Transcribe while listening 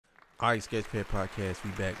All right, Sketchpad Podcast, we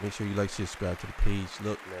back. Make sure you like, share, subscribe to the page.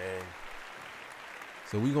 Look, man.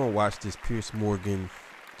 So we gonna watch this Pierce Morgan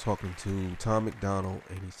talking to Tom McDonald,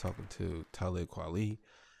 and he's talking to Talib Kweli,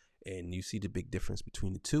 and you see the big difference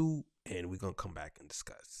between the two, and we're gonna come back and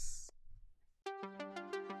discuss.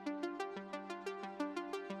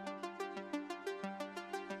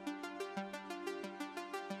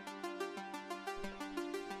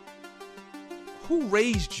 Who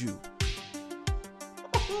raised you?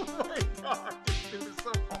 Oh my God, this shit is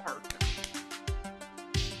so hard.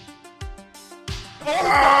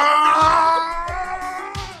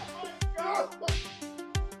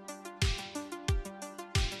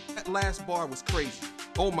 That last bar was crazy.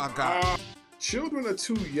 Oh my God. Children are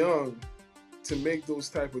too young to make those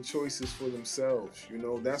type of choices for themselves. You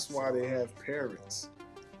know, that's why they have parents.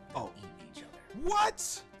 Oh,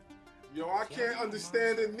 what? Yo, I can't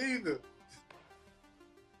understand it neither.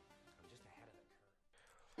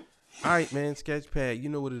 All right, man. Sketchpad, you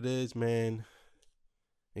know what it is, man.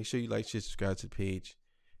 Make sure you like, share, subscribe to the page.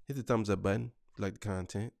 Hit the thumbs up button if you like the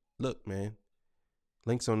content. Look, man.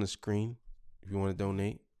 Links on the screen if you want to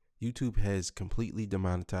donate. YouTube has completely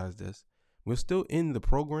demonetized us. We're still in the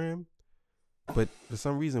program, but for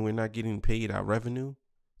some reason we're not getting paid our revenue.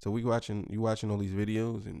 So you watching all these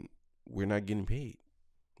videos and we're not getting paid.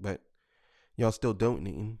 But y'all still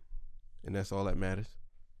donating, and that's all that matters.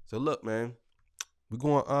 So look, man. We're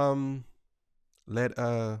going to let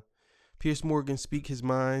Pierce Morgan speak his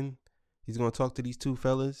mind. He's going to talk to these two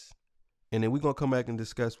fellas. And then we're going to come back and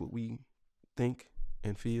discuss what we think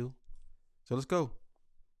and feel. So let's go.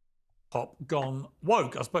 Pop gone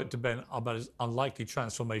woke. I spoke to Ben about his unlikely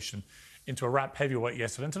transformation into a rap heavyweight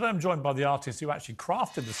yesterday. And today I'm joined by the artist who actually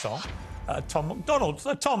crafted the song, Tom McDonald.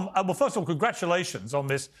 So Tom, well, first of all, congratulations on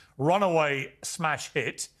this runaway smash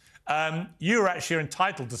hit. You're actually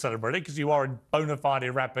entitled to celebrate it because you are a bona fide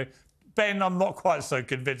rapper. Ben, I'm not quite so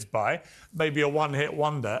convinced by. Maybe a one-hit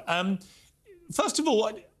wonder. First of all,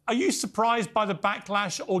 are you surprised by the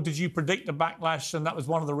backlash, or did you predict the backlash and that was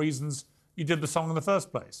one of the reasons you did the song in the first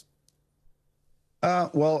place?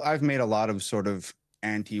 Well, I've made a lot of sort of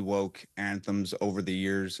anti-woke anthems over the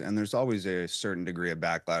years, and there's always a certain degree of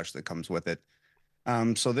backlash that comes with it.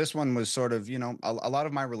 So this one was sort of, you know, a lot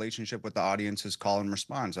of my relationship with the audience is call and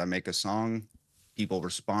response. I make a song, people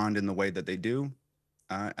respond in the way that they do,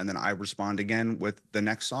 and then I respond again with the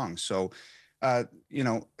next song. So, you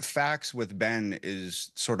know, Facts with Ben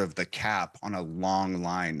is sort of the cap on a long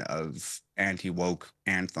line of anti-woke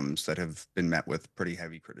anthems that have been met with pretty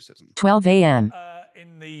heavy criticism. 12 a.m.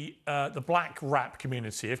 In the black rap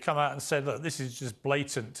community have come out and said, look, this is just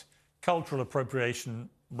blatant cultural appropriation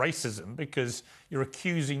racism, because you're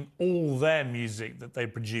accusing all their music that they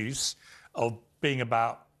produce of being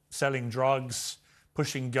about selling drugs,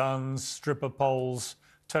 pushing guns, stripper poles,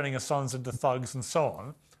 turning our sons into thugs and so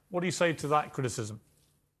on. What do you say to that criticism?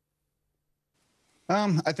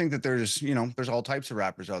 I think that there's, you know, there's all types of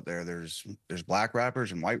rappers out there. There's black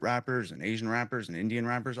rappers and white rappers and Asian rappers and Indian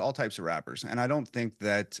rappers, all types of rappers. And I don't think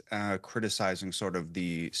that criticizing sort of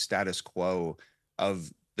the status quo of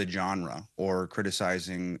the genre or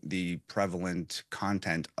criticizing the prevalent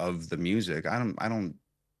content of the music, I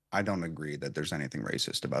don't agree that there's anything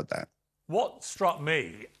racist about that. What struck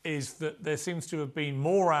me is that there seems to have been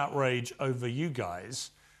more outrage over you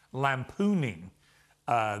guys lampooning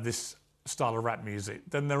this style of rap music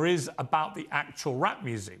than there is about the actual rap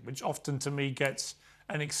music, which often to me gets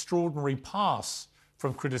an extraordinary pass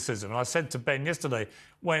from criticism. And I said to Ben yesterday,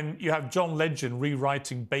 when you have John Legend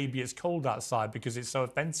rewriting Baby It's Cold Outside because it's so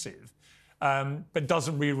offensive, but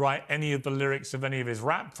doesn't rewrite any of the lyrics of any of his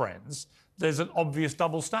rap friends, there's an obvious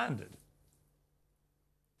double standard.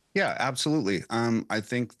 Yeah, absolutely. I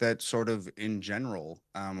think that sort of in general,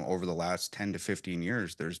 over the last 10 to 15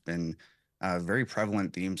 years, there's been very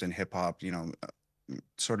prevalent themes in hip hop, you know,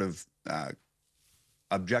 sort of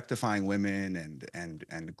objectifying women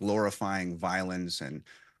and glorifying violence and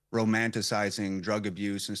romanticizing drug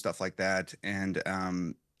abuse and stuff like that. And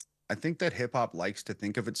I think that hip hop likes to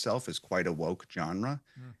think of itself as quite a woke genre.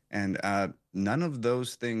 And none of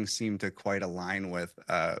those things seem to quite align with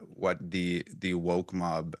what the woke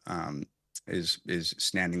mob is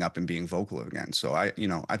standing up and being vocal against. So I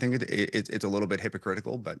think it's a little bit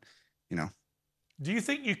hypocritical, but you know. Do you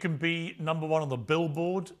think you can be #1 on the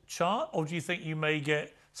Billboard chart, or do you think you may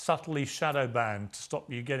get subtly shadow banned to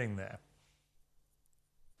stop you getting there?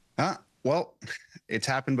 Well, it's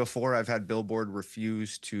happened before. I've had Billboard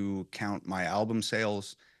refuse to count my album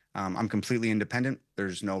sales. I'm completely independent.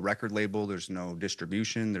 There's no record label, there's no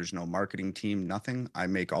distribution, there's no marketing team, nothing. I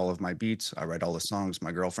make all of my beats, I write all the songs.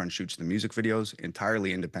 My girlfriend shoots the music videos,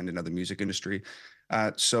 entirely independent of the music industry.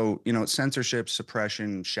 So, censorship,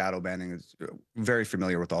 suppression, shadow banning is very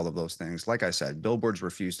familiar with all of those things. Like I said, Billboard's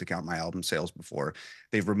refused to count my album sales before.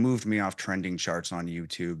 They've removed me off trending charts on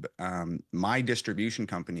YouTube. My distribution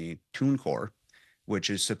company, TuneCore,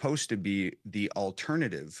 which is supposed to be the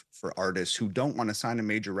alternative for artists who don't want to sign a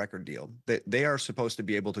major record deal. They are supposed to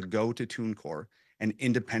be able to go to TuneCore and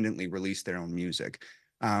independently release their own music.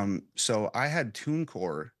 So I had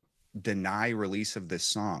TuneCore deny release of this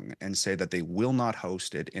song and say that they will not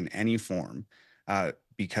host it in any form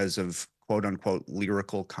because of quote unquote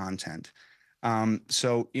lyrical content.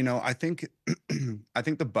 So I think I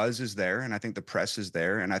think the buzz is there, and I think the press is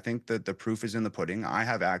there, and I think that the proof is in the pudding. I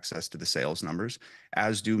have access to the sales numbers,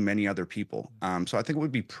 as do many other people. So I think it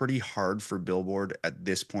would be pretty hard for Billboard at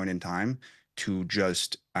this point in time to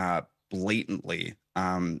just blatantly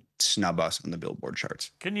snub us on the Billboard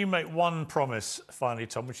charts. Can you make one promise finally,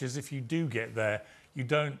 Tom, which is if you do get there, you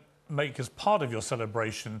don't make as part of your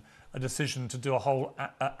celebration a decision to do a whole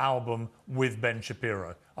album with Ben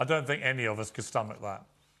Shapiro? I don't think any of us could stomach that.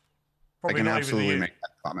 Probably I can absolutely make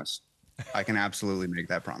that promise. I can absolutely make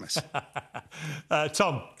that promise.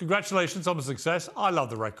 Tom, congratulations on the success. I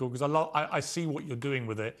love the record because I see what you're doing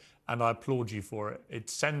with it, and I applaud you for it.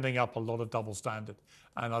 It's sending up a lot of double standard,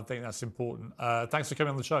 and I think that's important. Thanks for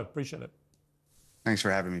coming on the show. Appreciate it. Thanks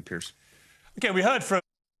for having me, Pierce. Okay, we heard from.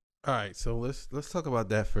 All right, so let's talk about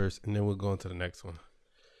that first, and then we'll go on to the next one.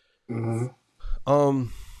 Mm-hmm.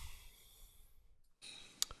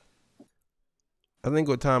 I think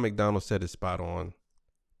what Tom McDonald said is spot on.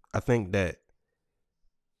 I think that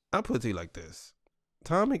I'll put it to you like this: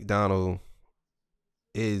 Tom McDonald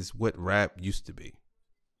is what rap used to be,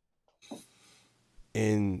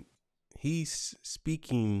 and he's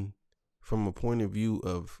speaking from a point of view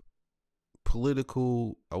of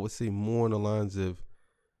political. I would say more on the lines of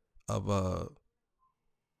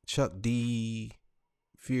Chuck D,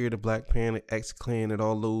 Fear the Black Panther, X-Clan, and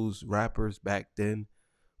all those rappers back then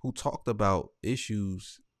who talked about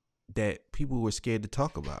issues that people were scared to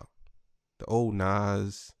talk about. The old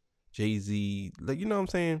Nas, Jay-Z, like, you know what I'm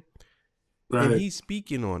saying? Right. And he's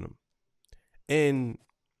speaking on them. And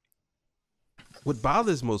what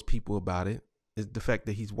bothers most people about it is the fact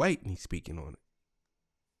that he's white and he's speaking on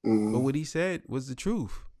it. Mm-hmm. But what he said was the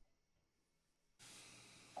truth.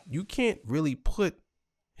 You can't really put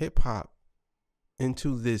hip-hop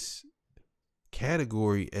into this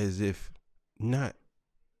category as if not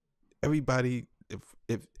everybody,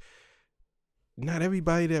 if not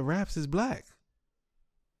everybody that raps is black.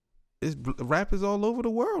 Rap is all over the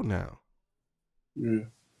world now. Yeah.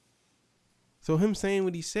 So him saying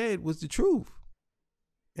what he said was the truth.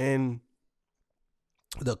 And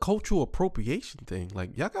the cultural appropriation thing,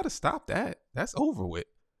 like, y'all got to stop that. That's over with.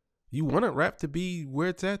 You want rap to be where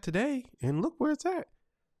it's at today, and look where it's at.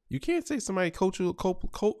 You can't say somebody culturally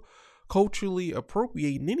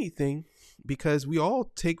appropriating anything, because we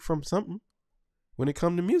all take from something when it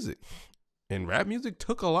comes to music. And rap music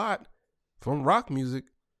took a lot from rock music,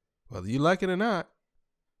 whether you like it or not.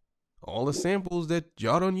 All the samples that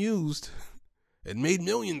y'all done used and made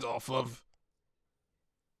millions off of.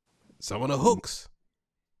 Some of the hooks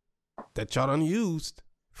that y'all done used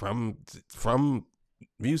from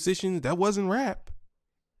musicians that wasn't rap.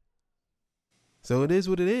 So it is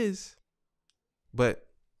what it is. But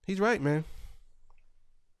he's right, man.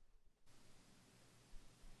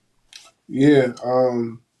 Yeah,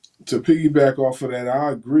 to piggyback off of that,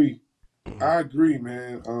 I agree. I agree,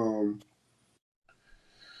 man.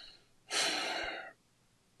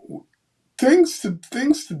 Things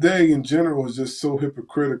today in general is just so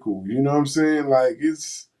hypocritical. You know what I'm saying? Like,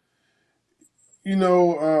 it's,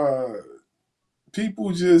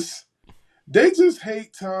 people they just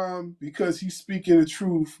hate Tom because he's speaking the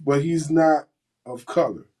truth, but he's not of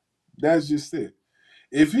color. That's just it.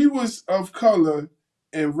 If he was of color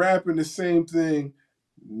and rapping the same thing,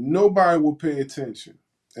 nobody would pay attention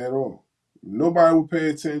at all. Nobody would pay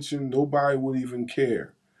attention. Nobody would even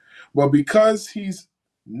care. But because he's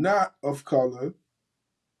not of color,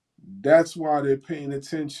 that's why they're paying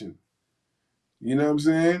attention. You know what I'm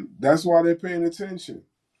saying? That's why they're paying attention.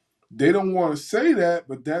 They don't want to say that,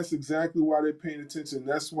 but that's exactly why they're paying attention.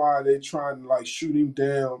 That's why they're trying to, like, shoot him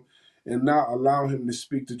down and not allow him to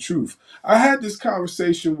speak the truth. I had this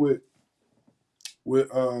conversation with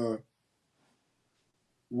a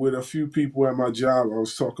few people at my job. I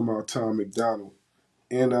was talking about Tom McDonald,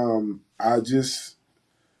 and I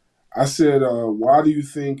said, why do you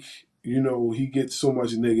think he gets so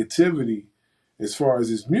much negativity? as far as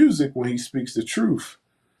his music when he speaks the truth.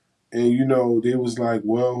 And, you know, they was like,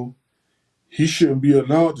 well, he shouldn't be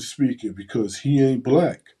allowed to speak it because he ain't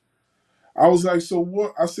black. I was like, so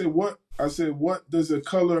what? I said, what? I said, what does the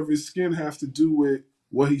color of his skin have to do with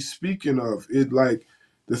what he's speaking of? It like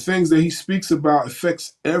the things that he speaks about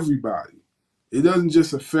affects everybody. It doesn't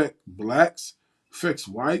just affect blacks, it affects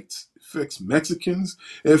whites, it affects Mexicans,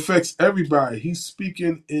 it affects everybody. He's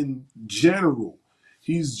speaking in general.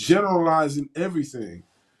 He's generalizing everything.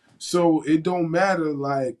 So it don't matter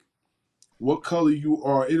like what color you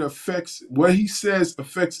are. It affects what he says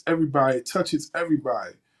affects everybody. It touches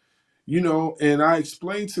everybody. You know, and I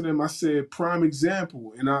explained to them, I said, prime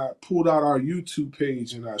example, and I pulled out our YouTube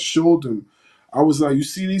page and I showed them. I was like, you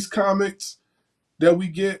see these comments that we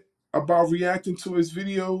get about reacting to his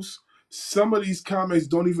videos? Some of these comments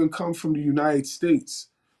don't even come from the United States,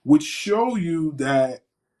 which show you that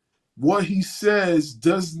what he says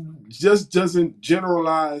doesn't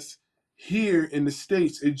generalize here in the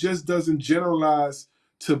States. It just doesn't generalize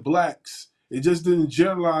to blacks. It just doesn't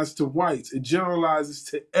generalize to whites. It generalizes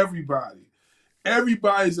to everybody.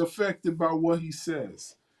 Everybody's affected by what he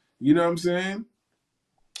says. You know what I'm saying?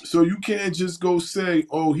 So you can't just go say,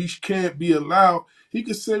 oh, he can't be allowed. He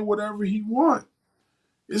can say whatever he wants.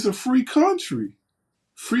 It's a free country.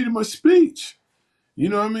 Freedom of speech. You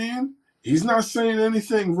know what I mean? He's not saying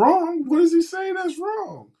anything wrong. What is he saying that's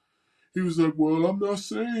wrong? He was like, well, I'm not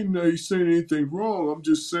saying that he's saying anything wrong. I'm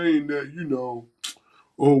just saying that, you know,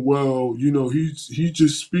 oh, well, you know, he's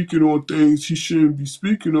just speaking on things he shouldn't be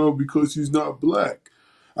speaking on because he's not black.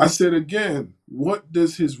 I said again, what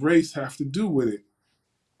does his race have to do with it?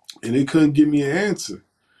 And they couldn't give me an answer.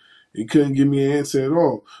 He couldn't give me an answer at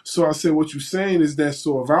all. So I said, what you're saying is that,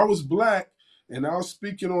 so if I was black and I was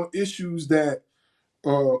speaking on issues that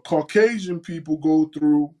Caucasian people go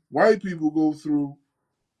through, white people go through,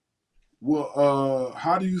 well,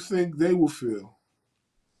 how do you think they will feel?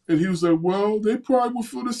 And he was like, well, they probably will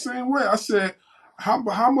feel the same way. I said,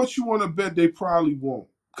 how much you want to bet they probably won't?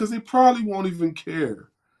 Because they probably won't even care.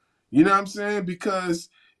 You know what I'm saying? Because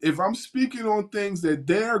if I'm speaking on things that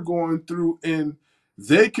they're going through and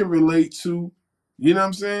they can relate to, you know what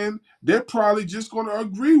I'm saying? They're probably just going to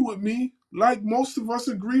agree with me like most of us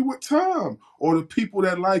agree with Tom, or the people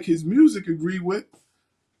that like his music agree with.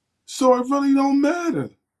 So it really don't matter.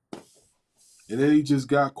 And then he just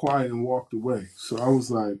got quiet and walked away. So I was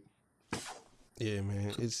like, yeah,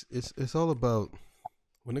 man, it's all about,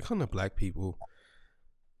 when it comes to black people,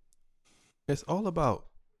 it's all about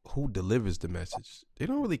who delivers the message. They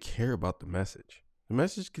don't really care about the message. The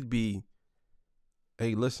message could be,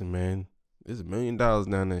 hey, listen, man, there's $1 million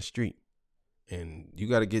down that street and you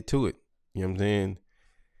got to get to it. You know what I'm saying?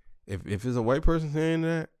 If it's a white person saying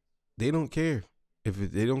that, they don't care.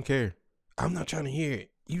 They don't care, I'm not trying to hear it.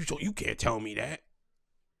 You can't tell me that.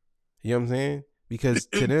 You know what I'm saying? Because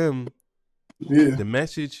to them, yeah, the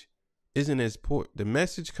message isn't as important. The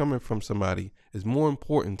message coming from somebody is more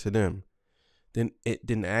important to them than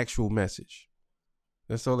the actual message.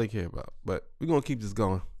 That's all they care about. But we're gonna keep this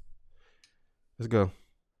going. Let's go.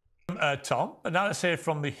 Tom, and now let's hear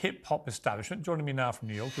from the hip-hop establishment. Joining me now from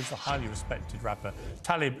New York is the highly respected rapper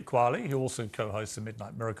Talib Kweli, who also co-hosts the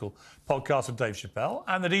Midnight Miracle podcast with Dave Chappelle,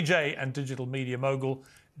 and the DJ and digital media mogul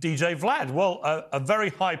DJ Vlad. Well, a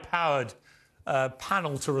very high-powered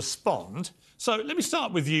panel to respond. So let me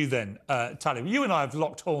start with you then, Talib. You and I have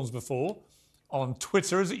locked horns before on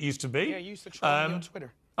Twitter, as it used to be. Yeah, you used to troll me on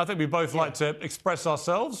Twitter. I think we both like to express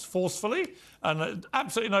ourselves forcefully, and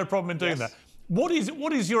absolutely no problem in doing that. What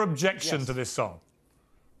is your objection to this song?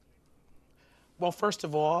 Well, first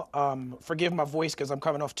of all, forgive my voice because I'm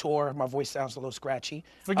coming off tour. My voice sounds a little scratchy.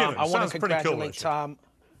 Forgive it. I want Sounds to pretty cool, congratulate Tom.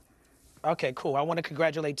 Okay, cool. I want to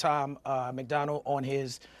congratulate Tom McDonald on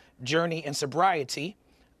his journey in sobriety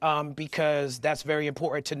because that's very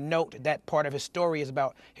important to note. That part of his story is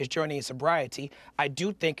about his journey in sobriety. I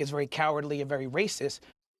do think it's very cowardly and very racist.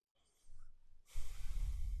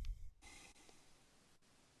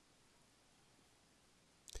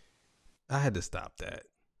 I had to stop that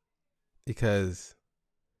because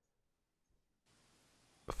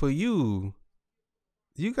for you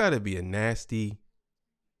gotta be a nasty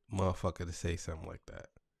motherfucker to say something like that.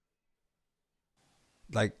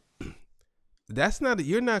 Like,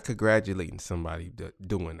 you're not congratulating somebody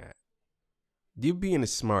doing that. You're being a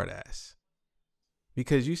smart ass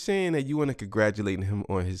because you're saying that you want to congratulate him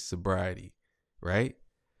on his sobriety, right?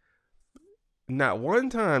 Not one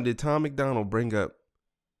time did Tom McDonald bring up,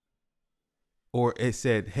 or it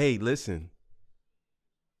said, hey, listen,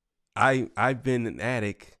 I've been an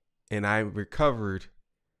addict and I recovered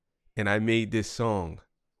and I made this song.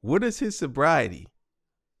 What does his sobriety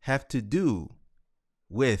have to do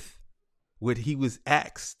with what he was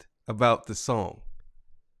asked about the song.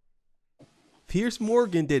 Pierce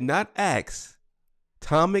Morgan did not ask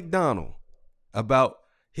Tom McDonald about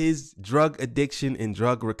his drug addiction and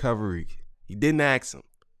drug recovery. He didn't ask him.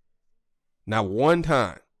 Not one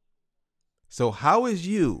time. So how is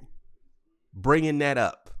you bringing that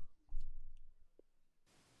up?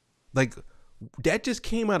 Like, that just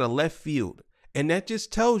came out of left field. And that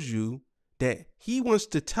just tells you that he wants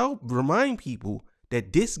to remind people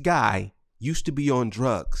that this guy used to be on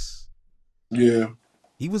drugs. Yeah.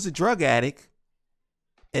 He was a drug addict.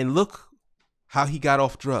 And look how he got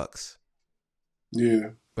off drugs.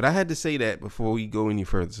 Yeah. But I had to say that before we go any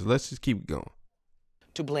further. So let's just keep going.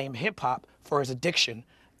 To blame hip hop for his addiction,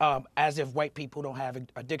 as if white people don't have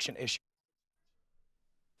addiction issues.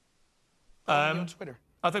 On Twitter.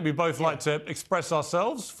 I think we both like to express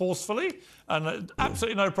ourselves forcefully, and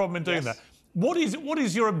absolutely no problem in doing that. What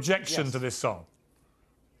is your objection to this song?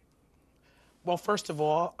 Well, first of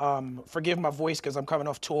all, forgive my voice because I'm coming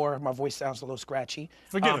off tour. My voice sounds a little scratchy.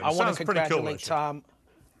 Forgive it. I want Sounds to pretty cool, congratulate Tom.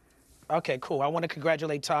 Okay, cool. I want to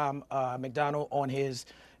congratulate Tom McDonald on his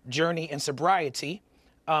journey in sobriety,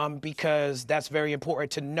 because that's very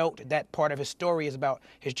important to note. That part of his story is about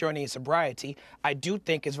his journey in sobriety. I do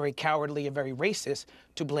think it's very cowardly and very racist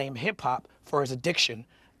to blame hip hop for his addiction,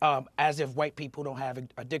 as if white people don't have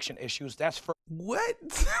addiction issues. That's for What?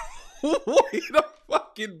 Wait a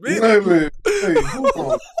fucking minute. Wait a minute. Hey, hold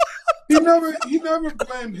on. He never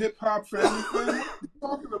blamed hip hop for anything. What are you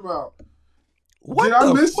talking about? What Did I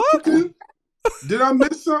the miss fuck? something? Did I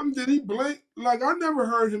miss something? Did he blame? Like, I never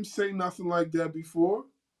heard him say nothing like that before.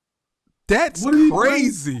 That's What did he blame?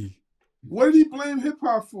 crazy. What did he blame hip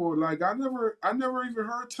hop for? Like, I never even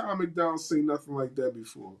heard Tom McDonald say nothing like that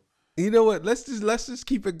before. You know what? Let's just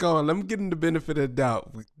keep it going. Let me give him the benefit of the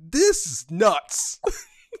doubt. This is nuts.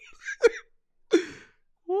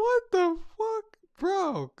 What the fuck,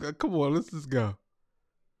 bro? Come on, let's just go.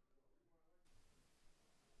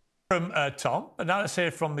 From Tom, and now let's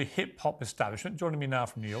hear from the hip-hop establishment. Joining me now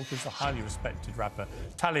from New York is the highly respected rapper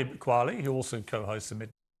Talib Kweli, who also co-hosts the Mid.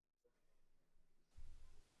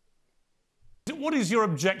 What is your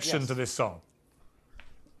objection to this song?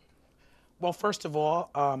 Well, first of all,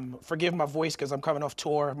 forgive my voice because I'm coming off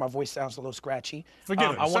tour. My voice sounds a little scratchy.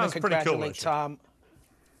 Forgive it. I want Sounds to pretty cool, congratulate Tom.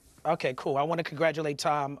 Okay, cool. I want to congratulate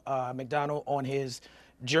Tom McDonald on his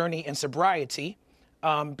journey in sobriety,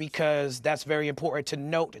 because that's very important to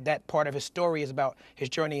note. That part of his story is about his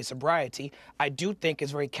journey in sobriety. I do think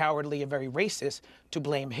it's very cowardly and very racist to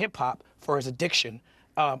blame hip hop for his addiction,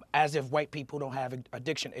 as if white people don't have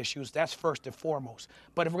addiction issues. That's first and foremost.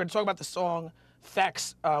 But if we're going to talk about the song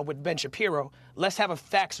Facts with Ben Shapiro, let's have a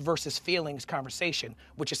facts versus feelings conversation,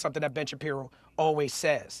 which is something that Ben Shapiro always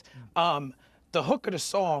says. The hook of the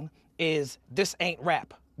song is "This ain't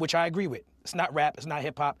rap," which I agree with. It's not rap. It's not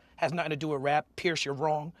hip hop. Has nothing to do with rap. Pierce, you're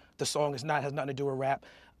wrong. The song has nothing to do with rap.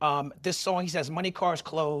 This song, he says, money, cars,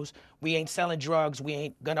 clothes. We ain't selling drugs. We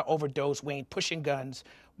ain't gonna overdose. We ain't pushing guns.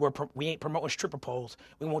 We ain't promoting stripper poles.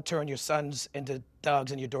 We won't turn your sons into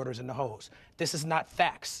thugs and your daughters into hoes. This is not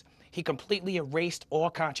facts. He completely erased all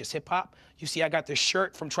conscious hip hop. You see, I got this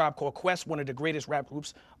shirt from Tribe Called Quest, one of the greatest rap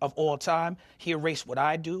groups of all time. He erased what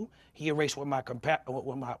I do. He erased what my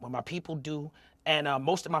people do. And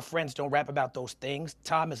most of my friends don't rap about those things.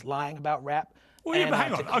 Tom is lying about rap. Well, yeah, but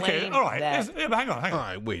hang on. Okay, all right. That... Yeah, but hang on. All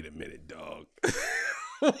right, wait a minute, dog.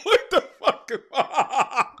 What the fuck?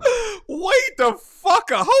 Wait the fuck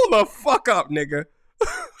up. Hold the fuck up, nigga.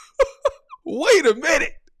 Wait a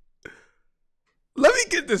minute. Let me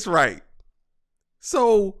get this right.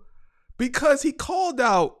 So, because he called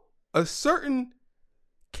out a certain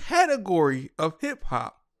category of hip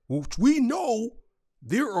hop, which we know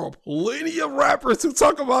there are plenty of rappers who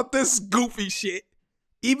talk about this goofy shit,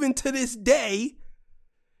 even to this day,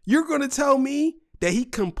 you're going to tell me that he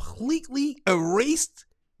completely erased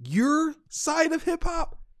your side of hip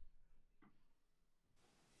hop?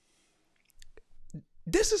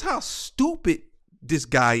 This is how stupid this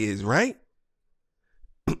guy is, right?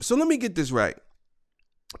 So let me get this right.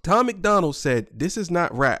 Tom McDonald said, this is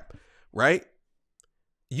not rap, right?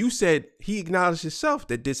 You said he acknowledged himself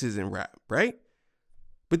that this isn't rap, right?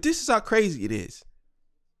 But this is how crazy it is.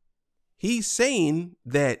 He's saying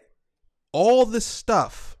that all the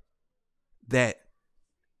stuff that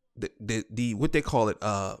the what they call it,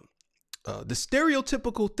 the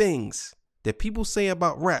stereotypical things that people say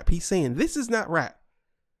about rap, he's saying this is not rap.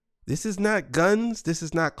 This is not guns. This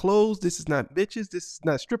is not clothes. This is not bitches. This is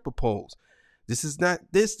not stripper poles. This is not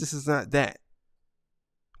this. This is not that.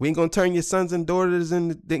 We ain't gonna turn your sons and daughters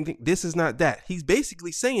into. This is not that. He's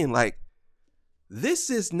basically saying, like,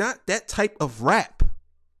 this is not that type of rap.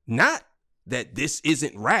 Not that this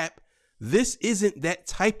isn't rap. This isn't that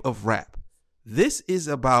type of rap. This is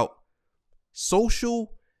about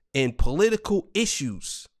social and political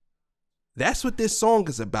issues. That's what this song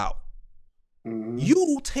is about. Mm-hmm.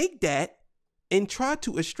 You take that and try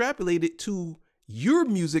to extrapolate it to your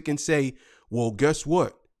music and say, well, guess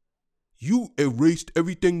what? You erased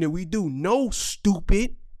everything that we do. No,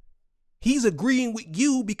 stupid. He's agreeing with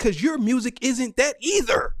you because your music isn't that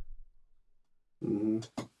either. Mm-hmm.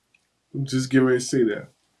 I'm just getting ready to say that.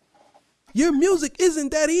 Your music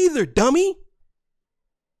isn't that either, dummy.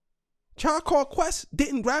 Tribe Called Quest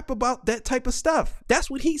didn't rap about that type of stuff. That's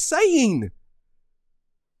what he's saying.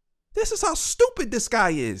 This is how stupid this guy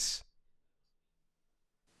is.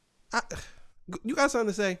 You got something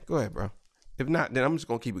to say? Go ahead, bro. If not, then I'm just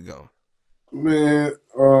gonna keep it going. Man,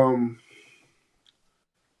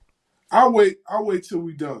 I'll wait till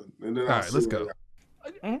we done, and then All right, let's go.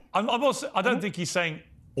 I don't think he's saying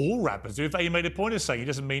all rappers do. In fact, he made a point of saying he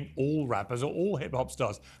doesn't mean all rappers or all hip hop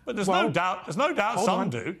stars. But there's no doubt some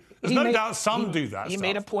do. There's no doubt some do that. He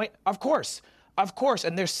made a point, of course.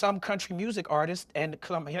 And there's some country music artists and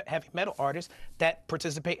some heavy metal artists that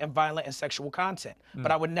participate in violent and sexual content.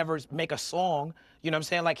 But I would never make a song, you know what I'm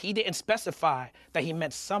saying? Like, he didn't specify that he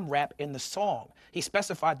meant some rap in the song. He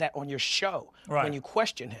specified that on your show when you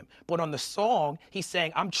question him. But on the song, he's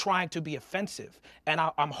saying, I'm trying to be offensive and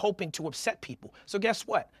I'm hoping to upset people. So guess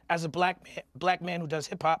what? As a black man who does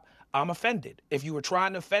hip hop, I'm offended. If you were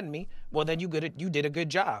trying to offend me, well, then you did a good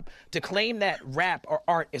job. To claim that rap or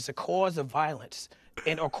art is a cause of violence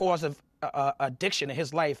or cause of addiction in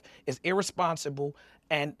his life is irresponsible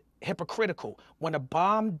and hypocritical. When a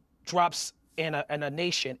bomb drops in a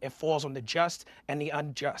nation, it falls on the just and the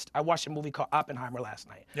unjust. I watched a movie called Oppenheimer last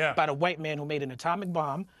night about a white man who made an atomic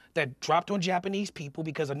bomb that dropped on Japanese people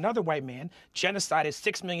because another white man genocided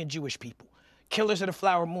 6 million Jewish people. Killers of the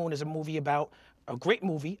Flower Moon is a great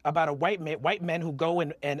movie about white men who go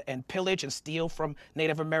and pillage and steal from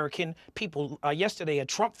Native American people. Yesterday, a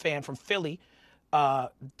Trump fan from Philly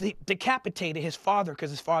decapitated his father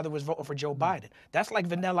because his father was voting for Joe Biden. That's like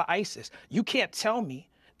vanilla ISIS. You can't tell me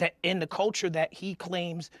that in the culture that he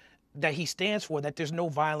claims that he stands for, that there's no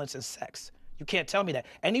violence and sex. You can't tell me that.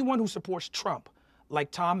 Anyone who supports Trump, like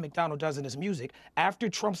Tom McDonald does in his music, after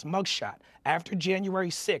Trump's mugshot, after January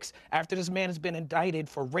 6th, after this man has been indicted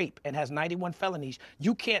for rape and has 91 felonies,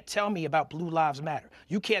 you can't tell me about Blue Lives Matter.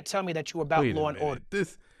 You can't tell me that you're about law and order.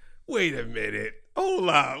 Wait a minute. Hold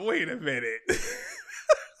on. Wait a minute.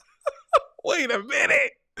 Wait a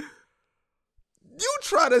minute. You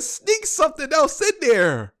try to sneak something else in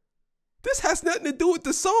there. This has nothing to do with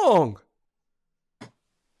the song.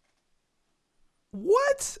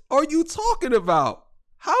 What are you talking about?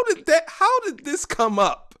 How did this come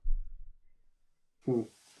up?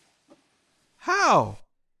 How?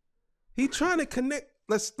 He trying to connect.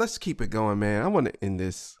 Let's keep it going, man. I want to end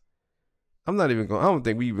this. I don't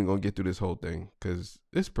think we even gonna get through this whole thing because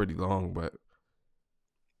it's pretty long, but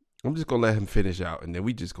I'm just gonna let him finish out and then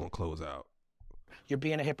we just gonna close out. You're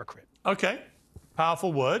being a hypocrite. Okay.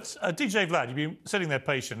 Powerful words. DJ Vlad, you've been sitting there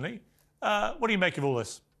patiently. What do you make of all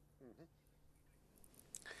this?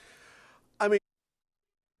 I mean,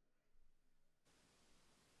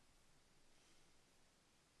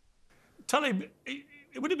 Tully,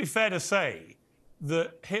 would it be fair to say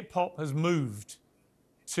that hip hop has moved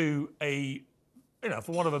to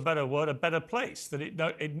for want of a better word, a better place? That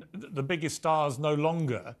the biggest stars no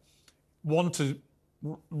longer want to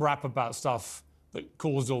rap about stuff that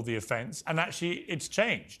caused all the offense, and actually it's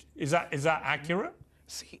changed. Is that accurate?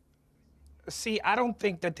 See, I don't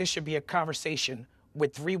think that this should be a conversation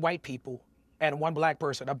with 3 white people and 1 black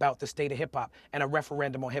person about the state of hip hop and a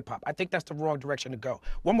referendum on hip hop. I think that's the wrong direction to go.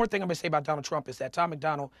 One more thing I'm gonna say about Donald Trump is that Tom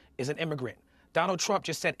McDonald is an immigrant. Donald Trump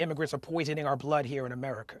just said immigrants are poisoning our blood here in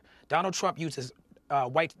America. Donald Trump uses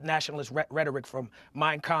white nationalist rhetoric from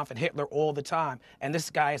Mein Kampf and Hitler all the time, and this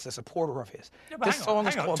guy is a supporter of his. This song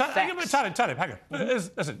is called Facts. Hang on.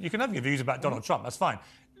 Listen, you can have your views about Donald Trump, that's fine.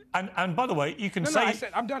 And by the way, you can say... No, I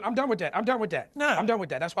said, I'm done with that. No. I'm done with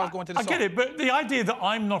that. That's why I was going to the song. I get it, but the idea that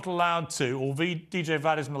I'm not allowed to, or DJ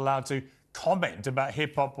Vlad isn't allowed to, comment about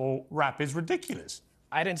hip-hop or rap is ridiculous.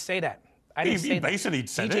 I didn't say that. I didn't say basically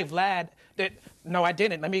said DJ it. Vlad, No, I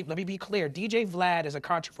didn't. Let me be clear. DJ Vlad is a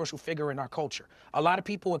controversial figure in our culture. A lot of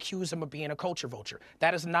people accuse him of being a culture vulture.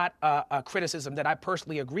 That is not a criticism that I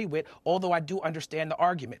personally agree with, although I do understand the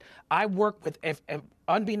argument. I work with, if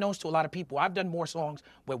unbeknownst to a lot of people, I've done more songs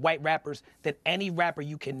with white rappers than any rapper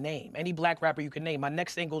you can name, any black rapper you can name. My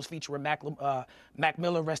next single is featuring Mac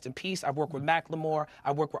Miller, rest in peace. I work with Macklemore.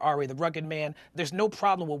 I work with R.A. the Rugged Man. There's no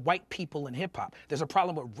problem with white people in hip hop. There's a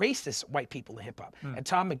problem with racist white people in hip hop. And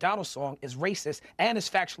Tom McDonald's song is racist and is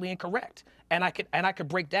factually incorrect. And I could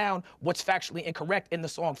break down what's factually incorrect in the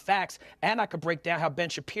song Facts, and I could break down how Ben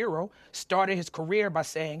Shapiro started his career by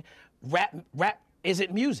saying rap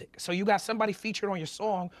isn't music. So you got somebody featured on your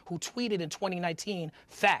song who tweeted in 2019,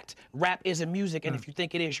 fact, rap isn't music, and if you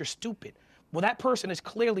think it is, you're stupid. Well, that person is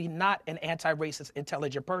clearly not an anti-racist,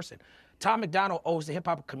 intelligent person. Tom McDonald owes the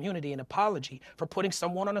hip-hop community an apology for putting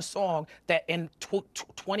someone on a song that in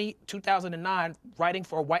 2009, writing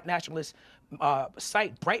for a white nationalist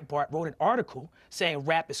site, Breitbart, wrote an article saying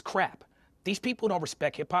rap is crap. These people don't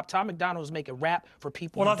respect hip-hop. Tom McDonald is making rap for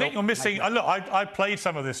people Well, who I think you're don't missing... like look, I played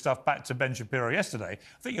some of this stuff back to Ben Shapiro yesterday.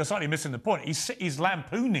 I think you're slightly missing the point. He's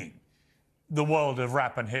lampooning the world of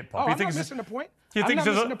rap and hip-hop. Oh, I'm not missing the point. You think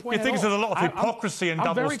there's a lot of I'm hypocrisy and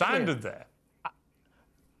double very clear. standard there?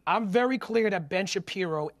 I'm very clear that Ben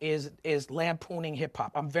Shapiro is lampooning hip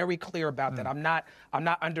hop. I'm very clear about that. I'm not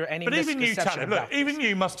under any misconception about this. Even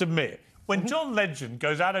you must admit, when John Legend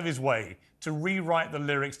goes out of his way to rewrite the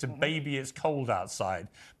lyrics to Baby It's Cold Outside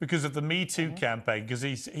because of the Me Too campaign, because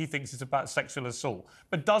he thinks it's about sexual assault,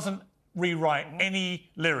 but doesn't rewrite any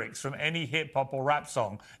lyrics from any hip hop or rap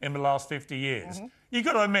song in the last 50 years. You've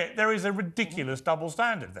got to admit there is a ridiculous double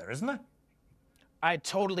standard there, isn't there? I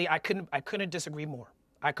couldn't disagree more.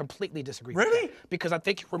 I completely disagree. Really? With that, because I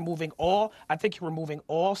think you're removing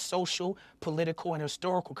all social, political, and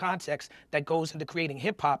historical context that goes into creating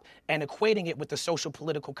hip hop and equating it with the social,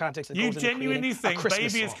 political context that goes into creating a Christmas You genuinely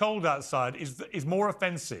think Baby It's song. Cold Outside is more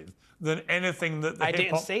offensive than anything that the I hip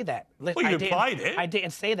didn't hop... say that. Well, you implied it. I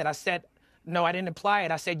didn't say that. I said, no, I didn't imply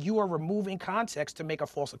it. I said you are removing context to make a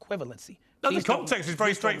false equivalency. No, the Please don't- context is very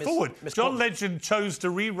please don't straightforward. misquote John me. Legend chose to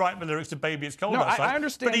rewrite the lyrics to Baby It's Cold No, Outside. I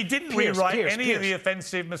understand. But he didn't Pierce, rewrite Pierce, any Pierce. of the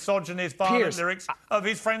offensive, misogynist, violent Pierce, lyrics of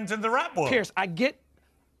his friends in the rap world. Pierce, I get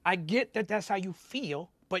that that's how you feel,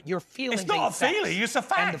 but your feelings It's not ain't a feeling, facts. it's a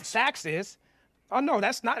fact. And the facts is, oh no,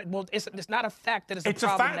 that's not. Well, it's not a fact that it's It's a a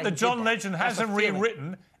problem fact that that you did John that. Legend That's a hasn't feeling.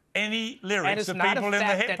 rewritten any And lyrics it's of not people a in the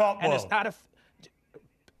fact hip hop and world. it's not a.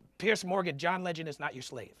 Pierce Morgan, John Legend is not your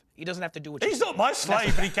slave. He doesn't have to do what He's you not my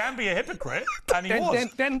slave, but he can be a hypocrite, and he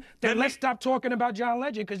was. Then let's stop talking about John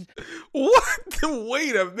Legend because What?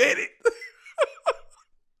 Wait a minute.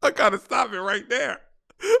 I gotta stop it right there.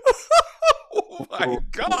 Oh my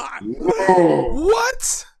God. No.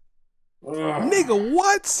 What? Ugh. Nigga,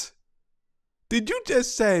 what? Did you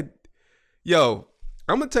just said, yo,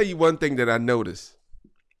 I'm gonna tell you one thing that I noticed.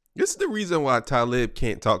 This is the reason why Talib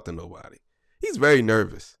can't talk to nobody. He's very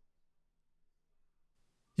nervous.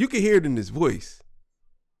 You can hear it in his voice.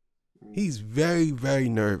 He's very, very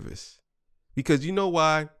nervous. Because you know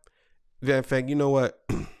why? In fact, you know what?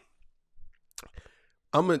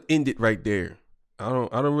 I'm gonna end it right there. I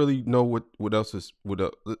don't really know what else is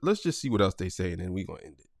let's just see what else they say and then we gonna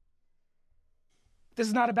end it. this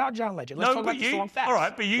is not about John Legend. Let's No, talk but about the you- song Facts. all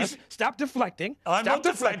right, but you- Let's stop deflecting. I'm Stop not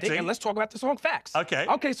deflecting, deflecting. and let's talk about the song Facts. Okay.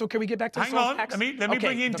 Okay, so can we get back to the Hang song on, Facts? let me Okay,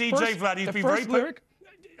 bring in the DJ first- Vlad. He's the been first very... lyric.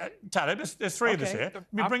 Talib, there's three of us Okay, here. the-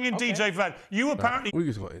 Let me bring in okay. DJ Vlad. You apparently... We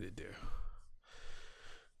just gonna end it there.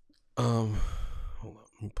 Hold on,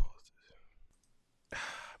 let me pause this.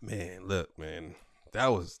 Man, look, man. That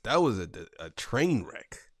was a train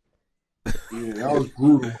wreck. Yeah, that was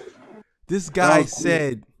brutal. This guy was cool.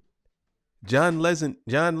 said John Legend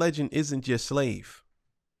isn't your slave.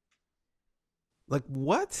 Like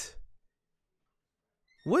what?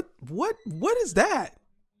 What is that?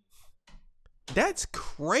 That's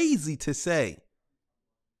crazy to say.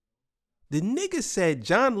 The nigga said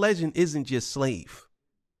John Legend isn't your slave.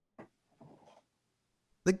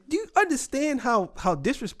 Like, do you understand how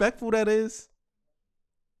disrespectful that is?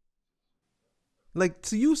 Like,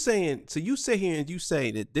 so you sit here and you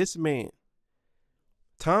say that this man,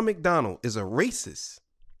 Tom McDonald, is a racist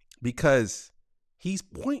because he's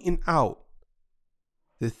pointing out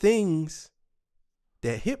the things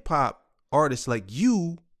that hip hop artists like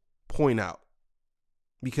you point out.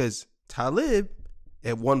 Because Talib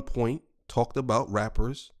at one point talked about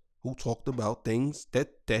rappers who talked about things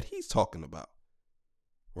that he's talking about.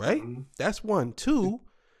 Right? Mhm. That's one. Two,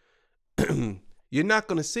 you're not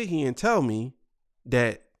going to sit here and tell me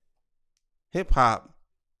that hip hop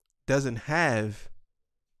doesn't have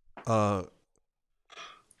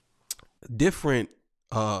different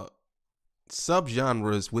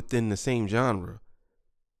subgenres within the same genre.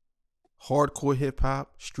 Hardcore hip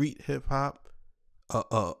hop, street hip hop,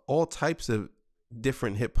 all types of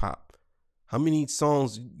different hip hop. How many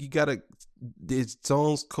songs you gotta? There's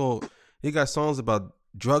songs called. They got songs about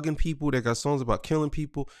drugging people. They got songs about killing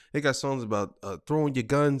people. They got songs about throwing your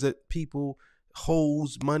guns at people,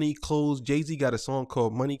 hoes, money, clothes. Jay-Z got a song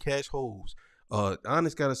called Money, Cash, Hoes.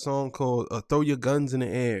 Honest got a song called Throw Your Guns in the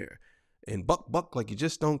Air. And Buck like you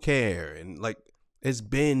just don't care. And like it's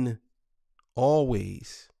been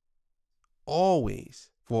always for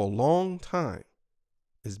a long time.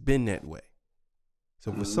 It's been that way.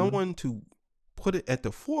 So for someone to put it at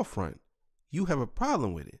the forefront, you have a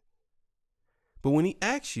problem with it. But when he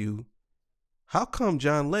asks you, how come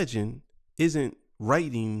John Legend isn't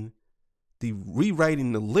rewriting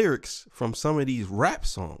the lyrics from some of these rap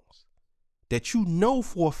songs that you know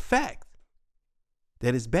for a fact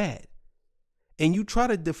that is bad? And you try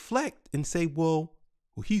to deflect and say, well,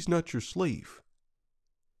 he's not your slave.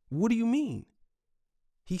 What do you mean?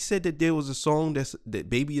 He said that there was a song that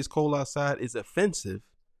Baby It's Cold Outside is offensive.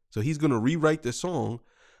 So he's going to rewrite the song,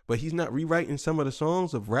 but he's not rewriting some of the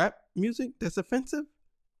songs of rap music that's offensive.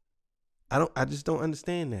 I just don't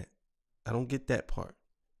understand that. I don't get that part.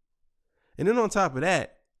 And then on top of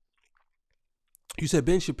that, you said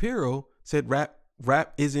Ben Shapiro said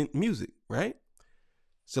rap isn't music, right?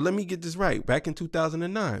 So let me get this right. Back in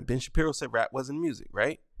 2009, Ben Shapiro said rap wasn't music,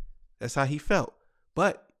 right? That's how he felt.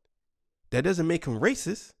 But that doesn't make him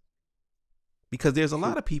racist, because there's a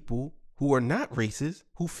lot of people who are not racist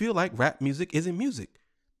who feel like rap music isn't music.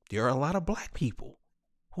 There are a lot of black people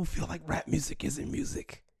who feel like rap music isn't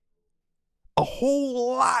music. A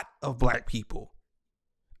whole lot of black people.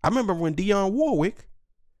 I remember when Dionne Warwick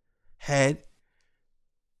had,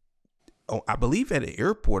 I believe at an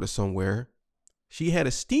airport or somewhere, she had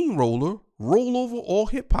a steamroller roll over all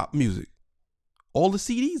hip hop music, all the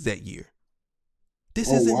CDs that year.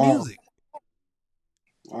 This isn't music.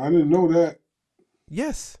 I didn't know that.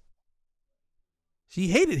 Yes. She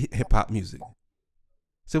hated hip hop music.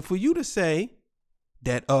 So for you to say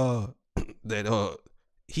that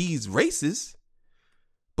he's racist,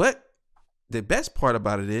 but the best part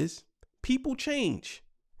about it is people change,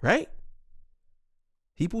 right?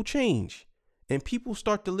 People change, and people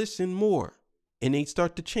start to listen more, and they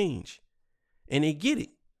start to change, and they get it.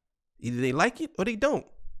 Either they like it or they don't.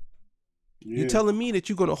 Yeah. You telling me that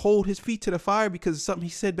you're going to hold his feet to the fire because of something he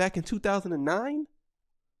said back in 2009?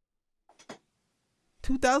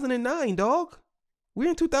 2009, dog. We're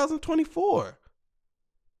in 2024.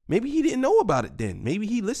 Maybe he didn't know about it then. Maybe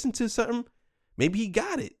he listened to something. Maybe he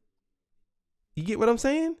got it. You get what I'm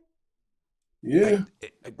saying? Yeah.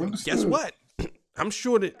 Guess what? I'm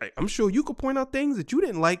sure you could point out things that you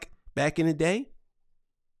didn't like back in the day.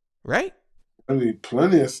 Right? I mean,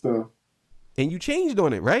 plenty of stuff. And you changed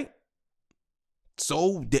on it, right?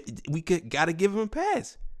 So we gotta give him a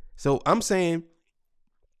pass. So I'm saying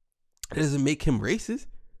it doesn't make him racist.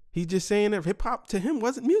 He's just saying that hip hop to him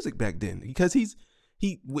wasn't music back then, because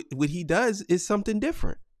what he does is something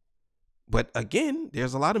different. But again,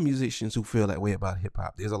 there's a lot of musicians who feel that way about hip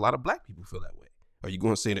hop. There's a lot of black people who feel that way. Are you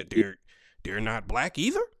going to say that they're not black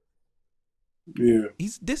either? Yeah.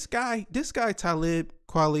 This guy Talib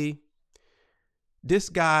Kweli. This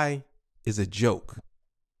guy is a joke.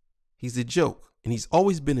 He's a joke. And he's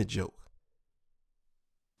always been a joke.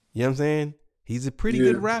 You know what I'm saying? He's a pretty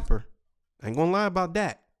good rapper. I ain't gonna lie about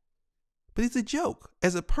that. But he's a joke.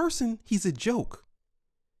 As a person, he's a joke.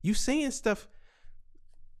 You saying stuff.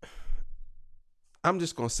 I'm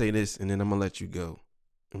just gonna say this and then I'm gonna let you go.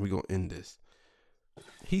 And we're gonna end this.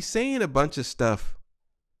 He's saying a bunch of stuff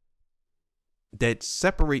that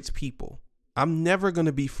separates people. I'm never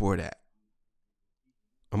gonna be for that.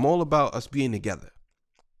 I'm all about us being together.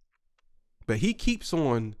 But he keeps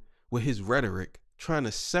on with his rhetoric trying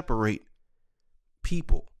to separate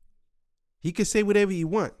people. He can say whatever you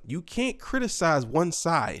want. You can't criticize one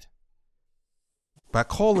side by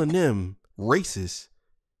calling them racist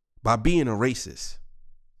by being a racist.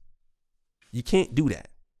 You can't do that.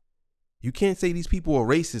 You can't say these people are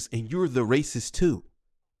racist and you're the racist too.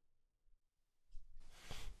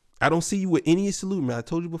 I don't see you with any solution. I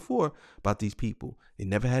told you before about these people. They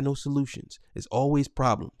never had no solutions. It's always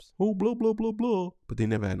problems. Oh, blah, blah, blah, blah. But they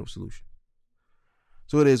never had no solution.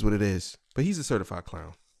 So it is what it is. But he's a certified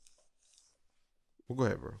clown. Well, go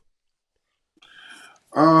ahead, bro.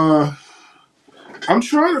 I'm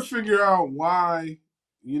trying to figure out why,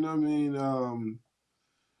 you know what I mean?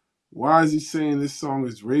 Why is he saying this song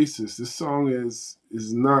is racist? This song is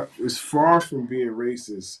far from being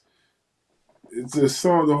racist. It's a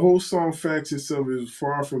song. The whole song facts itself is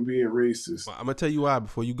far from being racist. I'm gonna tell you why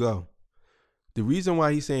before you go. The reason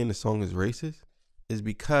why he's saying the song is racist is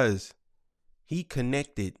because he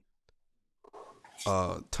connected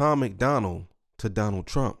Tom McDonald to Donald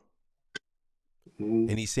Trump. Mm-hmm.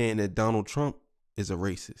 And he's saying that Donald Trump is a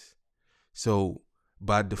racist. So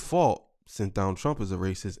by default, since Donald Trump is a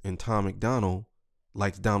racist and Tom McDonald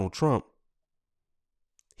likes Donald Trump,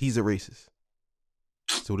 he's a racist.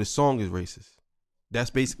 So this song is racist. That's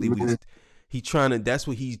basically what he's trying to. That's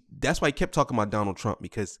why he kept talking about Donald Trump,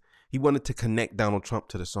 because he wanted to connect Donald Trump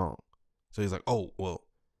to the song. So he's like, oh well,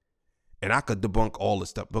 and I could debunk all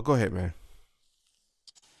this stuff. But go ahead, man.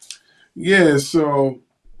 Yeah, so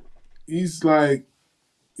he's like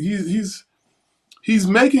he's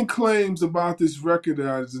making claims about this record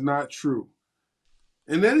that is not true.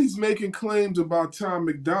 And then he's making claims about Tom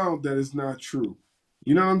McDonald that is not true.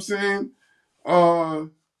 You know what I'm saying?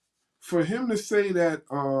 For him to say that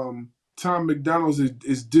Tom McDonald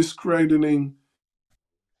is discrediting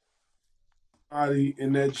body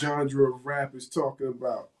in that genre of rap is talking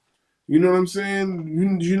about. You know what I'm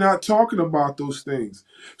saying? You're not talking about those things.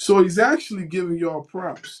 So he's actually giving y'all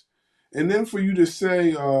props. And then for you to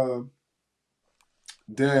say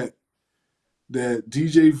that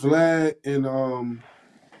DJ Vlad and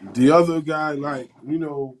the other guy, like, you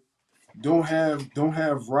know, don't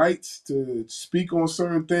have rights to speak on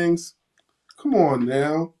certain things. Come on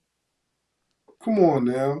now. Come on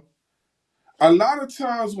now. A lot of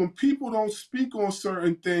times when people don't speak on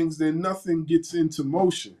certain things, then nothing gets into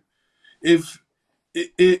motion. If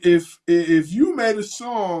you made a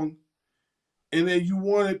song and then you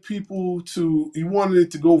wanted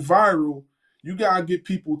it to go viral, you gotta get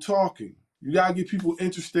people talking. You gotta get people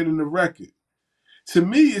interested in the record. To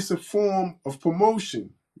me, it's a form of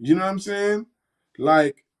promotion. You know what I'm saying?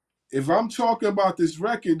 Like, if I'm talking about this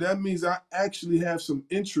record, that means I actually have some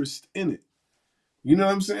interest in it. You know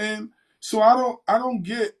what I'm saying? So I don't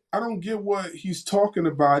get what he's talking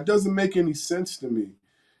about. It doesn't make any sense to me.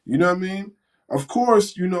 You know what I mean? Of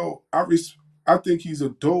course, you know, I think he's a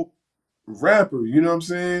dope rapper, you know what I'm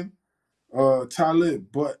saying? Talib,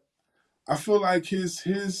 but I feel like his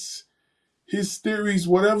theories,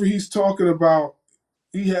 whatever he's talking about,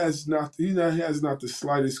 he has not the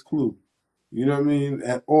slightest clue. You know what I mean?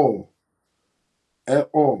 At all. At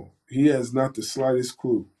all. He has not the slightest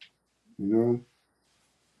clue. You know?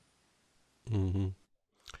 Mm-hmm.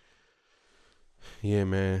 Yeah,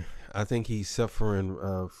 man. I think he's suffering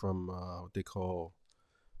from what they call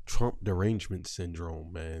Trump derangement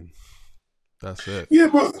syndrome, man. That's it. Yeah,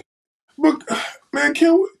 but man,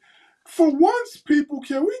 for once, people,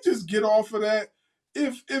 can we just get off of that?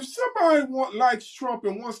 If somebody likes Trump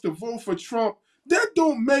and wants to vote for Trump, that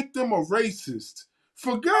don't make them a racist.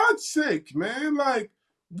 For God's sake, man, like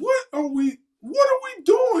what are we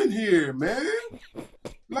doing here, man?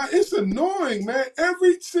 Like, it's annoying, man.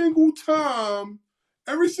 Every single time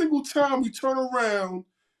we turn around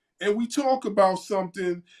and we talk about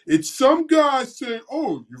something, it's some guy saying,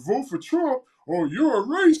 "Oh, you vote for Trump? Oh, you're a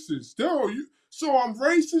racist." Oh, so I'm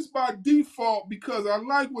racist by default because I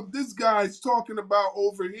like what this guy's talking about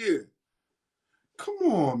over here. Come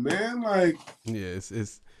on, man. Like, Yeah,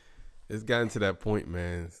 it's gotten to that point,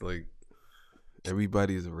 man. It's like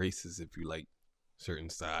everybody is a racist if you like certain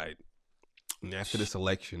side. And after this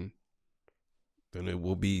election, then it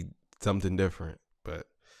will be something different. But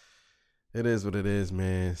it is what it is,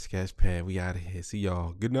 man. Sketchpad, we out of here. See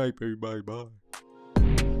y'all. Good night, everybody. Bye.